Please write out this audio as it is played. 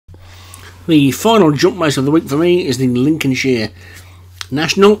The final jump race of the week for me is the Lincolnshire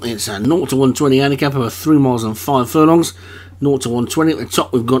National. It's a 0 to 120 handicap over 3 miles and 5 furlongs. 0 to 120 at the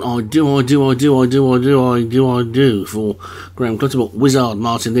top. We've got I Do for Graham Clutterbuck, Wizard,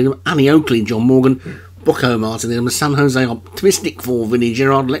 Martin Needham, Annie Oakley, John Morgan, Bucko, Martin Needham, San Jose Optimistic for Vinnie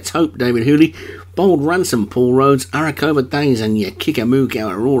Gerard, Let's Hope, David Hooley, Bold Ransom, Paul Rhodes, Arakova Days, and your Kikamuka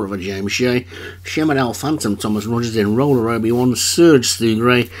Aurora for James Shea, Shemadal Phantom, Thomas Rogers, then Roller Obi-Wan, Surge, Stu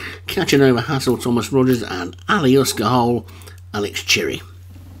Gray, Catching Over Hassel, Thomas Rogers, and Aliuska Hole, Alex Cherry.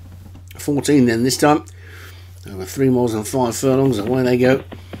 14 then this time, over 3 miles and 5 furlongs, away they go.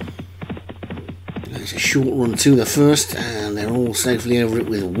 It's a short run to the first, and they're all safely over it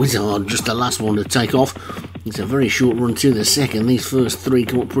with Wizard, just the last one to take off. It's a very short run to the second. These first three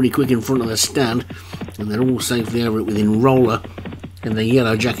come up pretty quick in front of the stand, and they're all safely over it with Enroller and the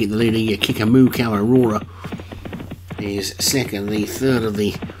yellow jacket, the leader, your Kikamuka Aurora is second. The third of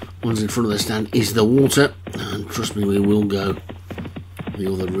the ones in front of the stand is the Water, and trust me, we will go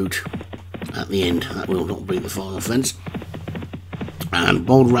the other route at the end. That will not be the final fence. And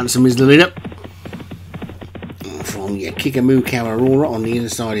Bold Ransom is the leader from your Kikamuka Aurora on the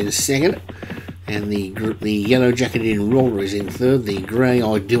inside in second. And the yellow jacketed Enroller is in third. The grey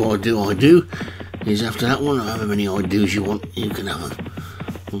I Do is after that one. However many I Do's you want, you can have them.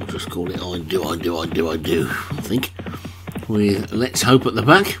 We'll just call it I Do, I think. With Let's Hope at the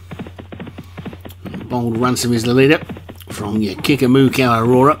back. Bold Ransom is the leader from your Kikamuka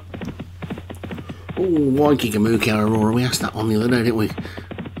Aurora. Oh, why Kikamuka Aurora? We asked that one the other day, didn't we?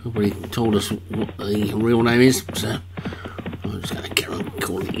 Nobody told us what the real name is, so I'm just going to carry on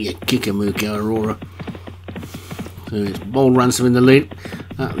calling it your Kikamuka Aurora. So it's Bold Ransom in the lead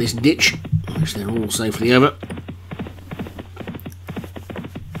at this ditch, which they're all safely over.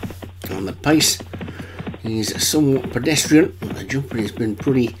 And the pace is somewhat pedestrian. The jumping has been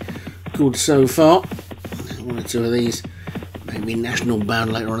pretty good so far. One or two of these maybe national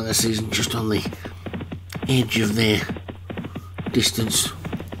bound later on in the season, just on the edge of their distance.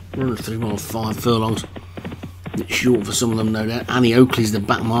 Run 3 miles 5 furlongs. It's short for some of them, no doubt. Annie Oakley's the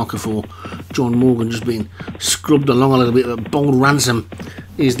back marker for John Morgan, just being scrubbed along a little bit. But Bold Ransom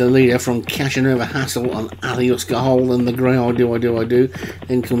is the leader from Catching Over Hassel and Aliuska Hole and the grey I Do.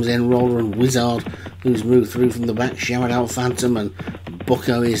 Then comes Enroller and Wizard, who's moved through from the back. Shamadal Phantom and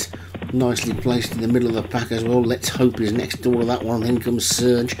Bucko is nicely placed in the middle of the pack as well. Let's Hope is next door to that one. Then comes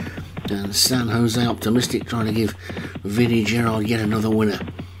Surge and San Jose Optimistic, trying to give Vinnie Gerard yet another winner,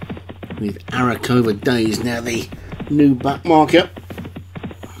 with Arakova Days now the new back marker.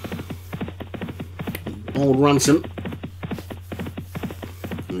 Bold Ransom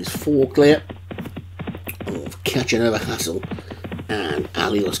is 4 clear of Catching Over Hassel and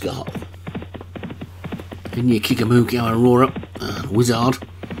Aliuska Hole. Then your Kikamuka Aurora and Wizard,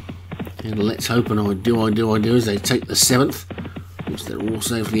 and Let's Hope and I Do as they take the 7th, which they're all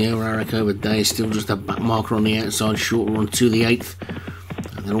safely over. Arakova Days still just a back marker on the outside, short run to the 8th.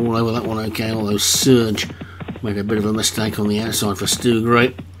 They're all over that one okay, although Surge made a bit of a mistake on the outside for Stu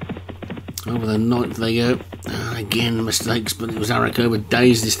Gray. Over the 9th they go. Again, mistakes, but it was Arakova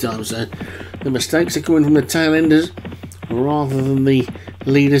Days this time, so the mistakes are coming from the tail enders rather than the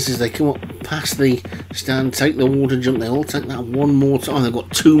leaders as they come up past the stand, take the water jump. They'll take that one more time. They've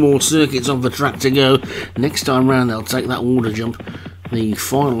got 2 more circuits off the track to go. Next time round they'll take that water jump. The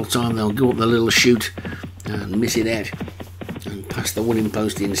final time they'll go up the little chute and miss it out and pass the winning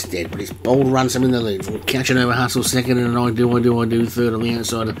post instead. But it's Bold Ransom in the lead from Catching Over Hassel second, and I Do third on the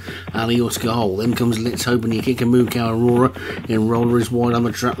outside of Aliuska Hole. Then comes Let's Hope and your Kikamuka Aurora. Enroller is wide on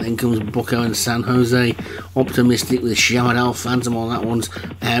the track. Then comes Bucko and San Jose Optimistic with Shamadal Phantom on that one's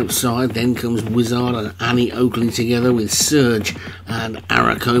outside. Then comes Wizard and Annie Oakley together with Surge and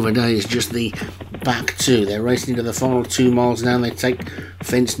Arakova Days, just the back two. They're racing into the final 2 miles now. They take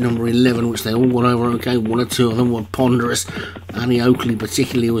fence number 11, which they all got over okay. 1 or 2 of them were ponderous. Annie Oakley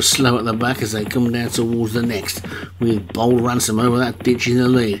particularly was slow at the back as they come down towards the next, with Bold Ransom over that ditch in the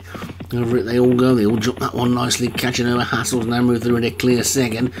lead. Over it they all go. They all jump that one nicely. Catching Over Hassels now move through in a clear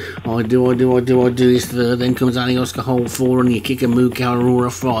second. I Do is third. Then comes Aliuska Hole 4 and your Kikamuka Aurora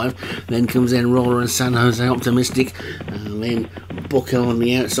 5. Then comes Enroller and San Jose Optimistic. And then Bucko on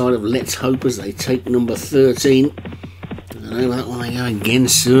the outside of Let's Hope as they take number 13. And over that one they go again.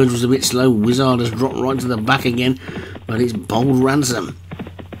 Surge was a bit slow. Wizard has dropped right to the back again. But it's Bold Ransom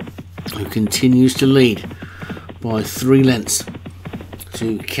who continues to lead by 3 lengths.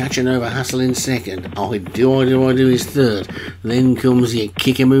 to Catch and Over Hassle in second. I Do is third. Then comes your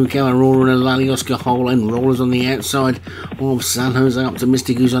Kikamuko and Aurora and Lally Oscar Hole and Rollers on the outside of San Jose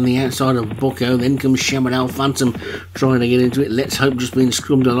Optimistic, who's on the outside of Bucko. Then comes Shamadal Phantom trying to get into it. Let's Hope just being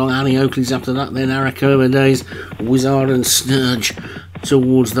scrubbed along. Annie Oakley's after that. Then Arakova Days, Wizard and Sturge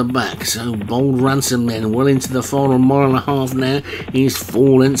towards the back. So Bold Ransom then well into the final mile and a half now. He's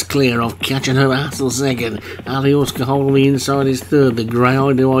 4 lengths clear of Catch and Over Hassle second. Ali Oscar Hole on the inside is third. The grey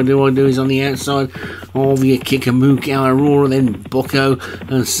I Do is on the outside of your Kikamuko Aurora. Then Bucko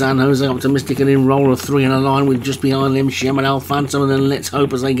and San Jose Optimistic, and in Roller 3 in a line with just behind them Shamadal Phantom, and then Let's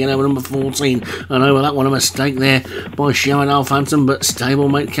Hope as they get over number 14. And over that one, a mistake there by Shamadal Phantom, but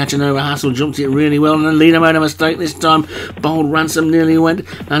stablemate Catch and Over Hassle jumped it really well, and the leader made a mistake this time. Bold Ransom nearly went,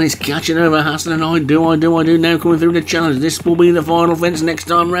 and he's Catching Over Hassle, and I do now coming through the challenge. This will be the final fence next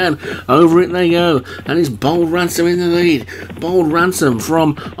time round. Over it they go, and it's Bold Ransom in the lead. Bold Ransom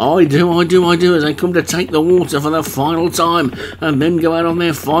from I do as they come to take the water for the final time and then go out on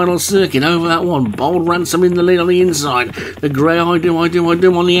their final circuit. Over that one, Bold Ransom in the lead on the inside. The grey I do on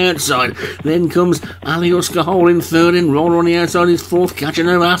the outside. Then comes Ali Oscar Hole in third, in Roller on the outside is fourth. Catching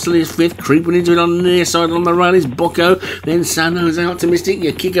Over Hassle is fifth. Creeping into it on the near side on the rail is Bucko. Then San Jose Optimistic.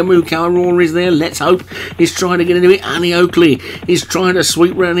 Your Kikamuko Aurora is there. Let's Hope is trying to get into it. Annie Oakley is trying to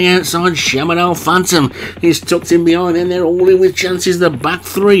sweep around the outside. Shamadal Phantom is tucked in behind. Then they're all in with chances. The back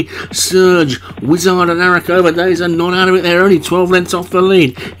three, Surge, Wizard and Arakova Days are not out of it. They're only 12 lengths off the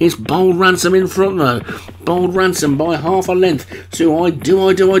lead. It's Bold Ransom in front though. Bold Ransom by half a length to I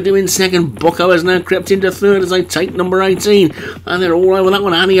do in second. Bucko has now crept into third as they take number 18, and they're all over that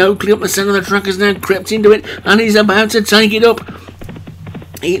one. Annie Oakley up the centre of the track has now crept into it, and he's about to take it up.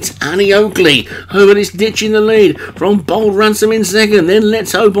 It's Annie Oakley over this ditch in the lead from Bold Ransom in second. Then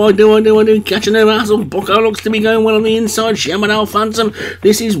Let's Hope I do Catching Over Hassle. Bucko looks to be going well on the inside. Shamadal Phantom.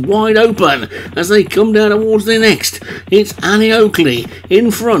 This is wide open as they come down towards the next. It's Annie Oakley in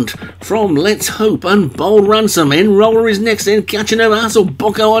front from Let's Hope and Bold Ransom. In Roller is next. Then Catching Over Hassle.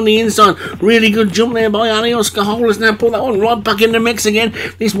 Bucko on the inside. Really good jump there by Annie Oscar Hole. Has now put that one right back in the mix again.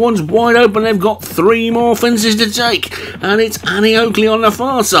 This one's wide open. They've got 3 more fences to take, and it's Annie Oakley on the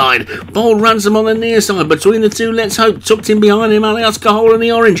far side, Bold Ransom on the near side. Between the two, Let's Hope tucked in behind him, Ali Oscar Hole in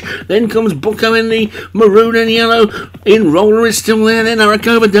the orange. Then comes Bucko in the maroon and yellow. In Roller is still there. Then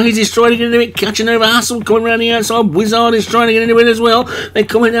Arakova Days is trying to get into it. Catching Over Hassle coming around the outside. Wizard is trying to get into it as well. They're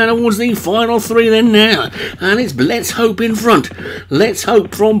coming down towards the final 3 then now, and it's Let's Hope in front. Let's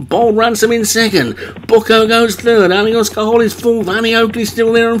Hope from Bold Ransom in second. Bucko goes third. Ali Oscar Hole is fourth. Annie Oakley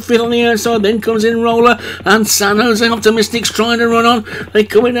still there and fifth on the outside. Then comes in Roller and San Jose Optimistics trying to run on. They're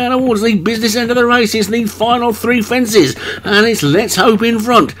coming down towards the business end of the race. It's the final 3 fences, and it's Let's Hope in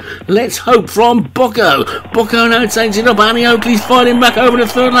front. Let's Hope from Bucko. Bucko now takes it up. Annie Oakley's fighting back over the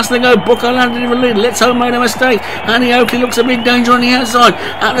third last to go. Bucko landed in the lead. Let's Hope made a mistake. Annie Oakley looks a big danger on the outside.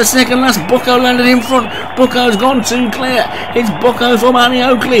 At the second last, Bucko landed in front. Bucko's gone too clear. It's Bucko from Annie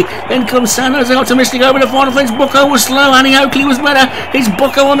Oakley. Then comes San Jose Optimistic over the final fence. Bucko was slow. Annie Oakley was better. It's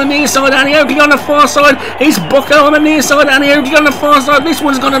Bucko on the near side. Annie Oakley on the far side. It's Bucko on the near side. Annie Oakley on the far side. This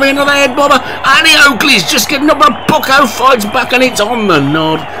one's going to be another head bobber. Annie Oakley's just getting up, but Bucko fights back, and it's on the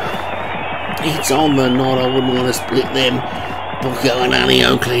nod. It's on the nod. I wouldn't want to split them. Bucko and Annie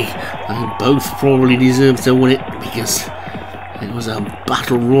Oakley, they both probably deserve to win it because it was a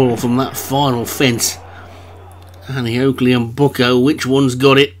battle royal from that final fence. Annie Oakley and Bucko, which one's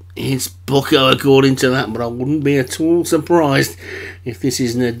got it? It's Bucko according to that, but I wouldn't be at all surprised if this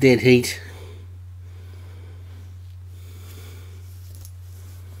isn't a dead heat.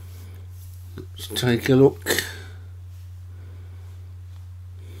 Let's take a look.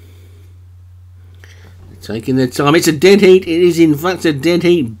 Taking their time. It's a dead heat. It is in fact a dead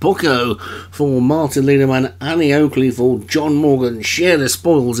heat. Bucko for Martin Lederman. Annie Oakley for John Morgan share the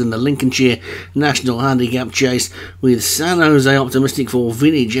spoils in the Lincolnshire National Handicap Chase, with San Jose Optimistic for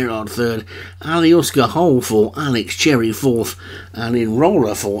Vinnie Gerard third, Ali Oscar Hole for Alex Cherry fourth, and in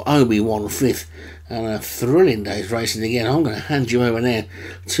Roller for Obi-Wan fifth. And a thrilling day's racing again. I'm going to hand you over now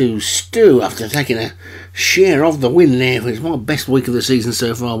to Stu after taking a share of the win there. It's my best week of the season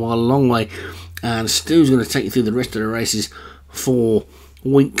so far by a long way. And Stu's going to take you through the rest of the races for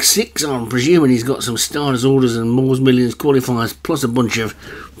week 6. I'm presuming he's got some starters, orders and Moore's Millions qualifiers, plus a bunch of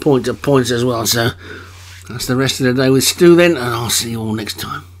points as well. So that's the rest of the day with Stu then, and I'll see you all next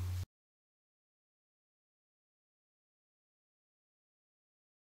time.